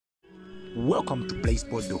Welcome to Play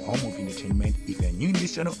Sport, the home of entertainment. If you're new in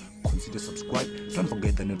this channel, consider subscribe. Don't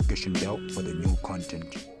forget the notification bell for the new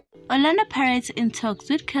content. Orlando Pirates in talks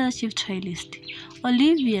with Kaizer chief Trailist,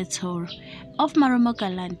 Olivier Tour of Marumo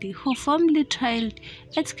Galante, who formerly trailed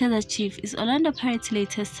at Kaizer Chief, is Orlando Pirates'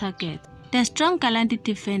 latest target. The strong Galante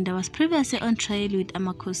defender was previously on trial with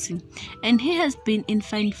Amakosi, and he has been in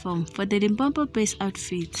fine form for the Limpopo-based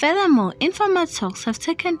outfit. Furthermore, informal talks have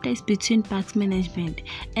taken place between Bucks management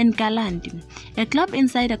and Galante, a club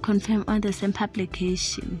insider confirmed on the same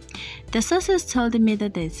publication. The sources told the media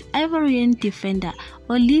that Ivorian defender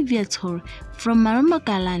Olivier Tour from Marumo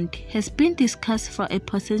Galante has been discussed for a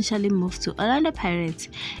potentially move to Orlando Pirates.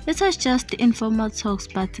 It was just informal talks,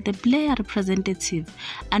 but the player representative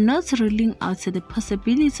are not ruling out the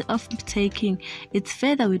possibility of taking it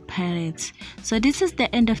further with Pirates. So this is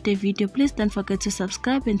the end of the video. Please don't forget to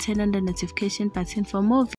subscribe and turn on the notification button for more videos.